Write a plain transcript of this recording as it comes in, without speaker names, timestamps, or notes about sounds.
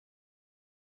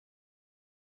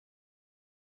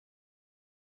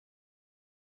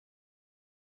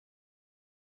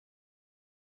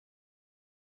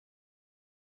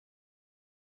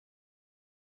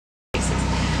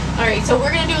Alright, so we're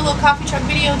going to do a little coffee truck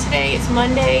video today. It's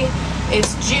Monday.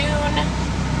 It's June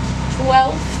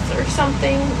 12th or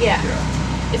something. Yeah.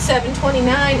 It's 7:29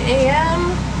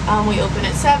 a.m. We open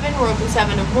at 7. We're open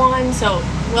 7 to 1. So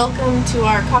welcome to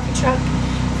our coffee truck.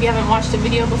 If you haven't watched a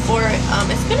video before,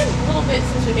 it's been a little bit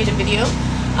since we made a video.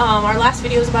 Our last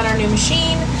video is about our new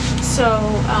machine. So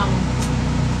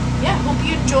yeah, hope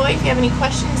you enjoy. If you have any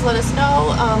questions, let us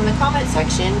know in the comment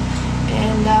section.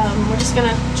 And we're just going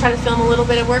to try to film a little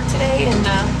bit of work today. And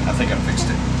I think I fixed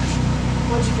it.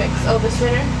 What'd you fix? Oh, the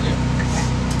spinner? Yeah.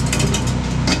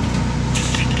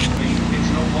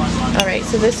 Alright,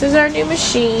 so this is our new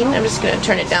machine. I'm just going to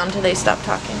turn it down until they stop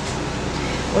talking.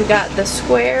 We got the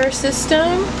square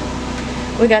system.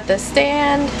 We got the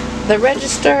stand, the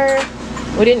register.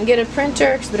 We didn't get a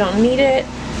printer because we don't need it.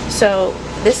 So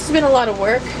this has been a lot of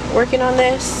work working on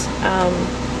this.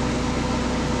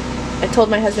 I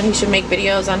told my husband he should make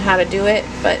videos on how to do it,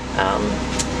 but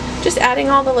just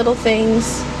adding all the little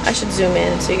things. I should zoom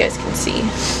in so you guys can see.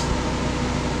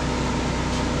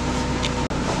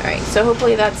 Alright, so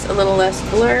hopefully that's a little less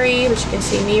blurry, but you can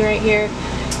see me right here.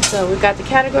 So we've got the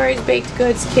categories: baked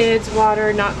goods, kids,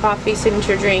 water, not coffee,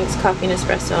 signature drinks, coffee and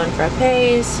espresso, and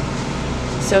frappes.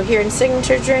 So here in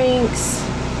signature drinks,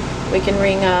 we can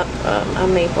ring up a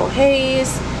maple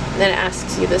haze, and then it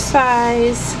asks you the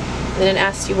size. And then it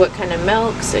asks you what kind of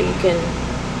milk, so you can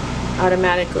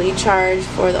automatically charge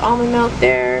for the almond milk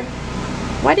there.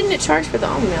 Why didn't it charge for the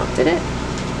almond milk, did it?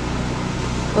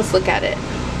 Let's look at it.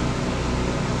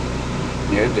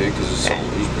 Yeah, it did, because it's so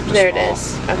there it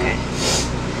is. Okay.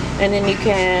 And then you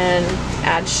can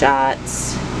add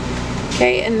shots.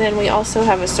 Okay, and then we also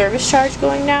have a service charge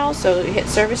going now, so you hit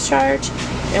service charge,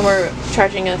 and we're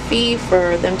charging a fee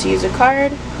for them to use a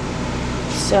card.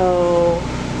 So,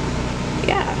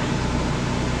 yeah.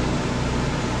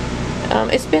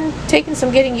 It's been taking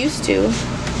some getting used to.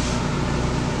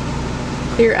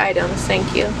 Clear items,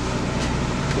 thank you.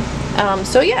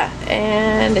 So yeah,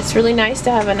 and it's really nice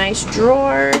to have a nice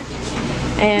drawer.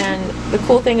 And the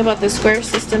cool thing about the square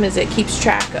system is it keeps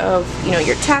track of, you know,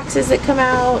 your taxes that come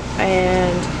out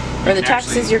or the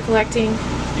taxes you're collecting.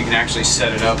 You can actually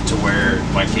set it up to where,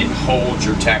 like, it holds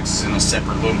your taxes in a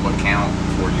separate little account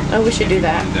for you. Oh, we should do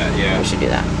that. Yeah. We should do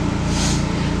that.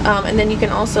 And then you can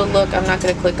also look, I'm not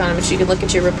going to click on it, but you can look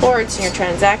at your reports and your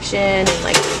transaction and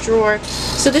like your drawer.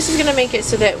 So this is going to make it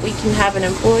so that we can have an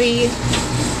employee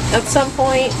at some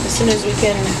point as soon as we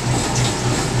can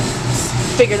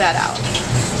figure that out.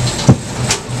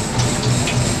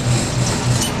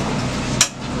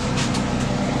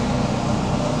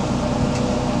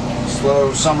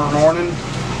 Slow summer morning.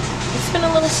 It's been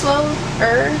a little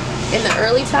slower in the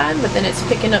early time, but then it's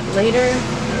picking up later.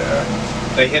 Yeah.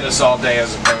 They hit us all day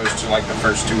as opposed to like the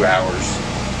first 2 hours.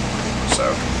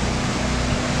 So.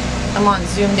 I'm on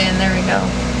zoomed in. There we go.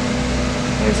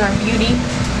 Here's our beauty.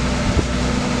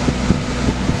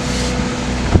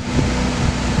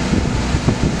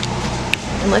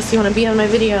 Unless you want to be on my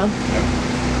video. Yep.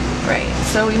 Right.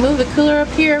 So we moved the cooler up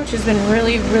here, which has been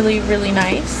really, really, really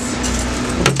nice.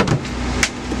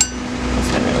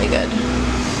 It's been really good.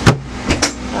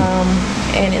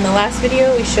 And in the last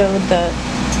video, we showed the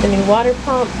new water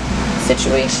pump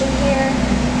situation here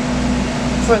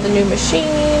for the new machine,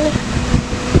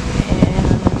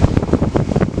 and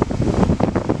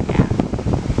yeah,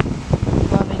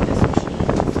 loving this machine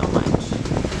so much.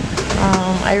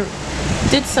 I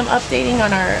did some updating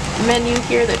on our menu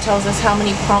here that tells us how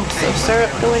many pumps of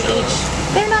syrup go in each.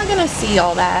 They're not going to see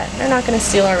all that. They're not going to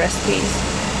steal our recipes.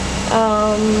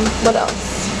 What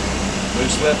else?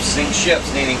 Loose lips, sink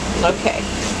ships, Nene. Okay.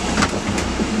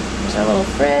 Our little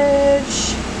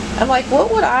fridge. I'm like,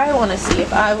 what would I want to see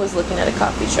if I was looking at a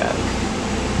coffee truck?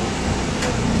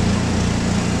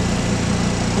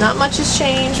 Not much has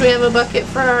changed. We have a bucket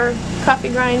for our coffee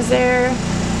grinds there.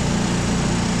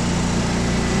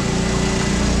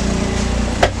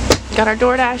 Got our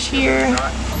DoorDash here.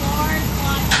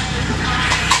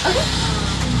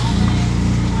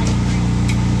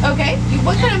 Okay.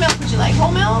 What kind of milk would you like?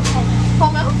 Whole milk?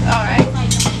 Whole milk? Alright.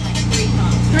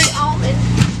 3 almond.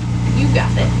 You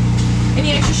got it.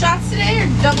 Any extra shots today, or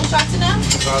double shots enough?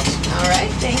 Shots.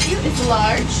 Alright, thank you. It's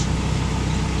large.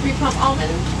 3 pump almond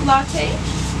latte.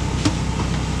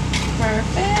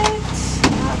 Perfect.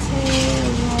 Latte,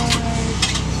 large,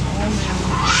 almond.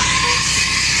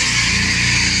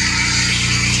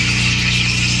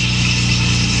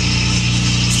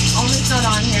 Almond's not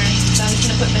on here, so I'm just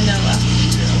going to put vanilla.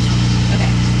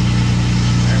 Okay.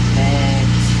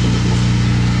 Perfect.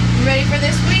 You ready for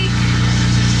this week?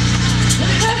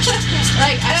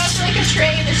 Like, I don't feel like a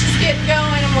train that's just getting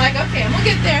going. I'm like, okay, I'm gonna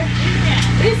get there.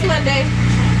 It is Monday.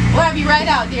 We'll have you right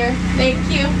out, dear. Thank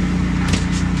you.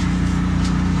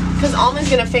 Because almond's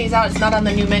gonna phase out. It's not on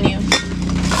the new menu. I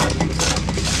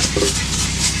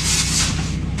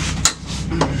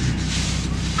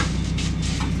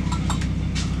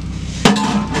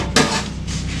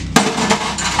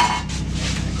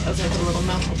was gonna put a little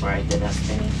milk before I did that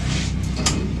spinny.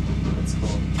 That's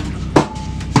cool.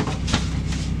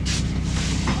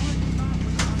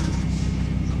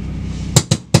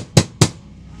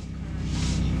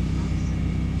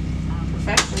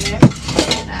 Perfection there.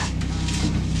 Look at that.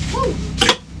 Woo.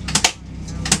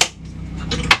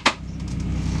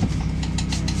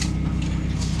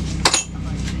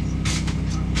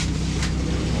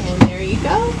 And there you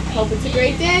go. Hope it's a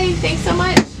great day. Thanks so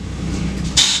much.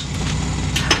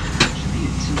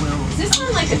 Is this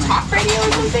on like a talk radio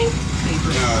or something?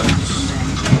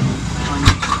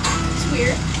 It's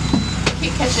weird. I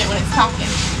can't catch it when it's talking.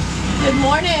 Good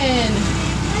morning.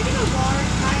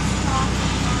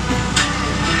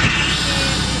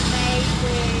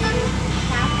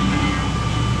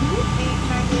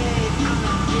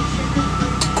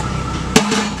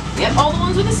 Yep, all the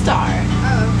ones with a star.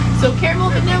 Oh, okay. So caramel,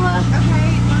 vanilla,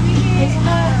 Okay, let me get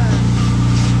hazelnut.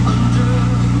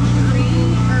 3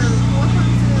 or 4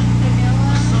 cups of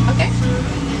vanilla. Okay.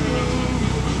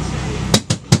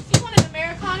 Do you want an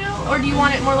Americano or do you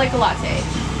want it more like a latte?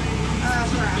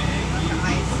 For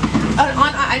ice.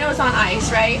 I know it's on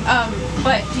ice, right?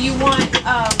 But do you want,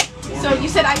 so you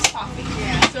said iced coffee.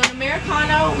 Yeah. So an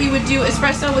Americano, we would do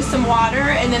espresso with some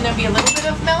water and then there'll be a little bit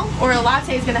of milk, or a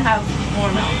latte is going to have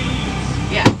more milk.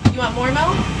 Yeah. You want more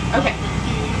milk? Okay.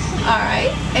 All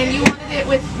right. And you wanted it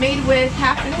made with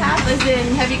half and half, as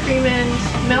in heavy cream and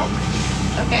milk?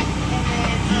 Okay.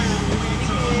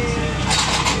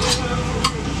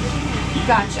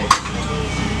 Gotcha.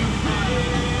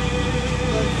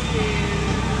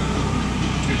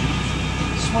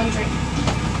 Just one drink.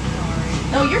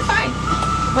 No, you're fine.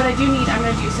 But I'm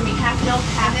going to do some half milk,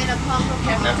 half And then a pump of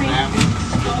heavy caramel.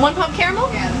 cream. 1 pump caramel?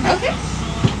 Yeah. Okay.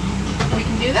 We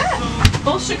can do that.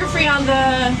 Both sugar-free on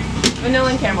the vanilla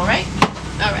and caramel, right?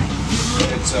 All right.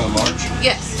 It's large.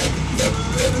 Yes. 1.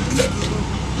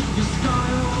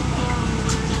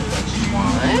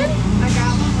 I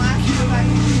got one last time. I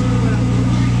can do what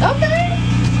Okay.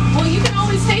 Well, you can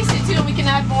always taste it too, and we can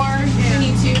add more if we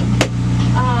need to.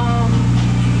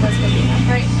 That's gonna be enough,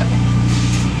 right? Okay.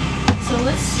 So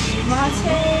let's see,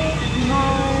 latte,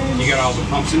 large. You got all the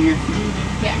pumps in here?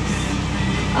 Yes.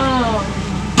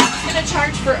 It's gonna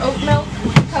charge for oat milk.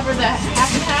 Cover the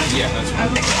half and half. Yeah, that's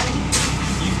fine. Okay.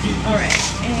 All right,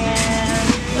 and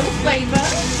a little flavor.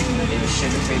 I'm gonna do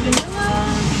sugar-free vanilla.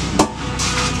 All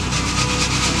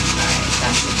right,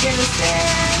 that should get us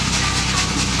there.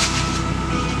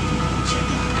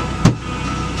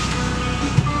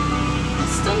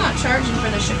 Still not charging for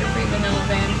the sugar-free vanilla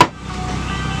van.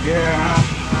 Yeah.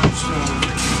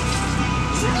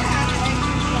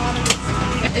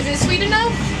 Is it sweet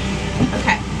enough?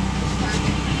 Okay.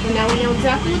 Well, now we know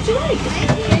exactly what you like.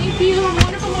 Thank you. Have a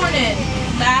wonderful morning.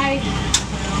 Bye.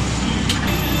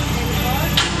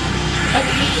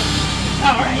 Okay.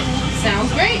 All right.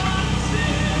 Sounds great.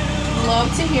 Love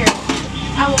to hear it.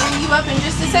 I will ring you up in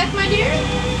just a sec, my dear.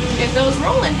 Get those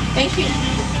rolling. Thank you.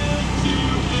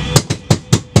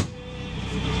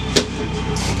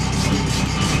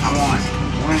 I want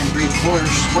 1 3/4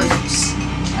 squares.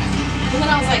 And then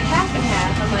I was like, half and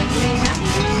half. I'm like, you ain't half and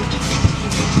half?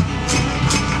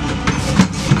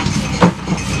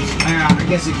 Yeah, I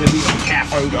guess it could be like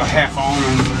half oat or half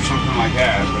almonds or something like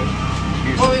that. But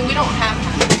Well, I mean, we don't have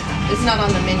half and half. It's not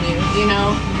on the menu, you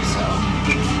know? So.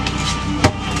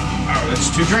 oh, that's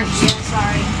 2 drinks. Yeah,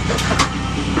 sorry.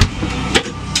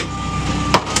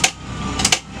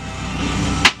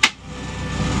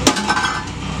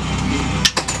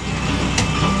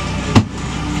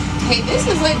 Hey, this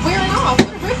is like wearing off.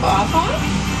 What a rip-off, huh?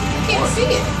 I can't see it.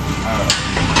 You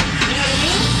know what I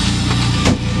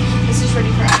mean? This is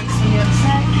ready for ice on the other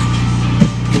side.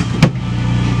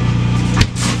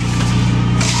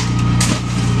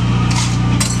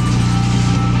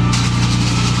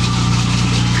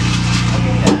 I'll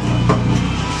give you that.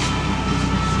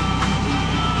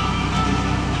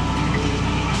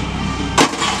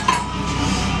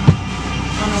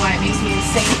 I don't know why it makes me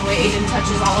insane the way Aiden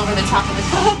touches all over the top of the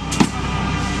cup.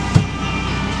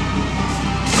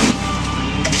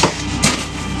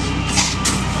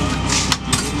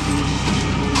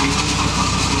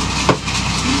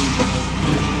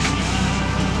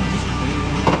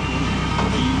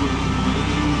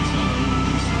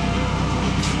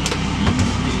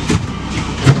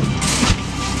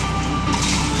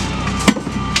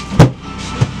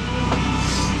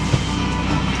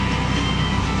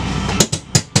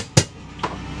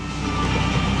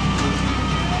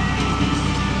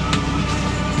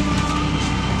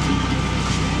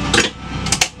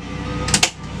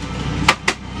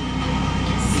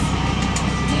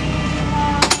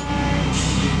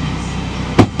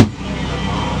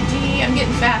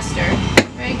 getting faster.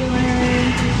 Regular.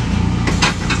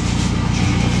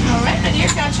 Alright, my dear,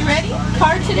 got you ready?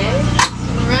 Card today.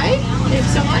 Alright, thanks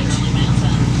so much.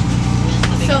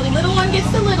 So the little one gets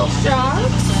the little straw.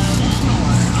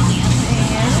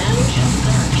 And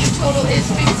the total is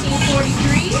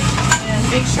 $15.43. And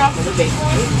big straw for the big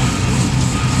one.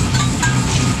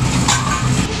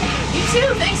 You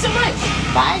too, thanks so much.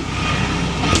 Bye.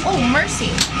 Oh, mercy.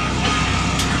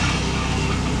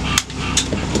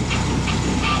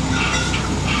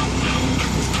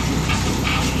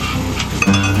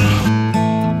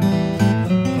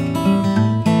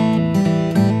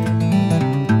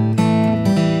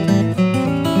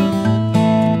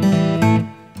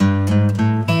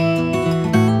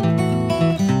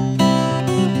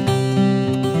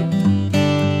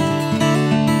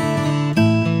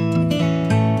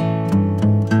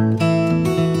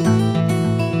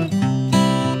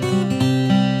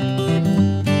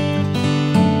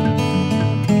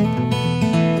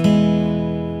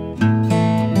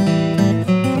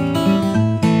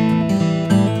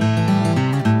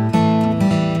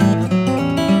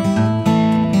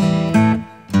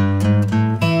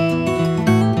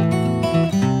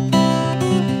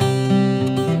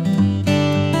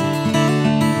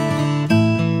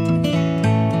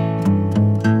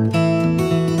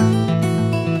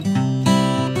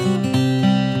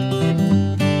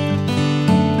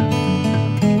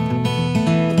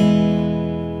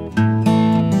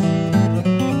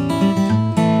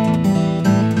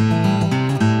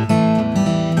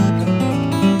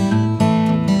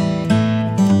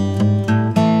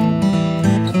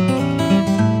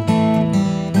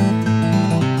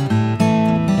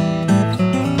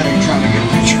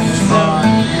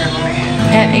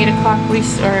 At 8 o'clock,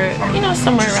 or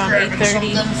somewhere around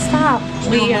 8:30. Stop.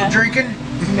 We drinking?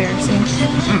 Embarrassing.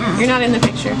 You're not in the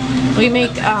picture. We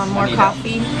make more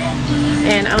coffee,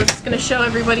 and I was just gonna show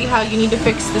everybody how you need to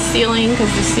fix the ceiling because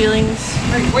the ceiling's.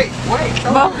 Wait.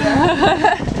 Well,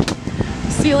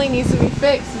 the ceiling needs to be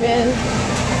fixed, man.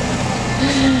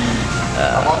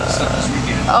 I bought the stuff this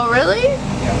weekend. Oh really?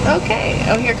 Yeah. Okay.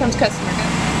 Oh, here comes customer.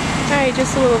 All right,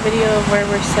 just a little video of where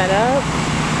we're set up.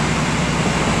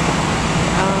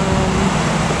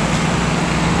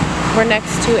 We're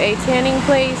next to a tanning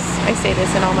place. I say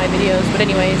this in all my videos, but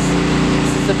anyways,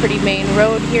 this is a pretty main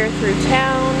road here through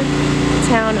town.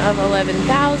 Town of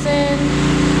 11,000.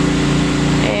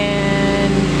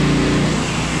 And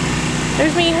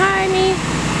there's me. Hi, me.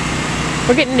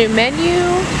 We're getting a new menu.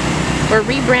 We're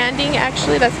rebranding,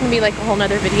 actually. That's gonna be like a whole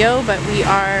nother video, but we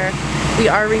are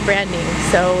rebranding.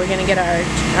 So we're gonna get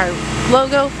our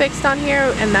logo fixed on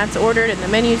here, and that's ordered, and the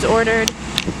menu's ordered.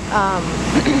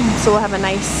 So we'll have a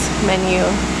nice menu.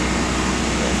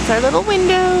 It's our little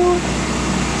window.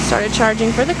 Started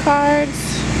charging for the cards.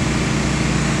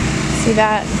 See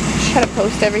that? Just try to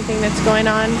post everything that's going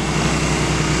on.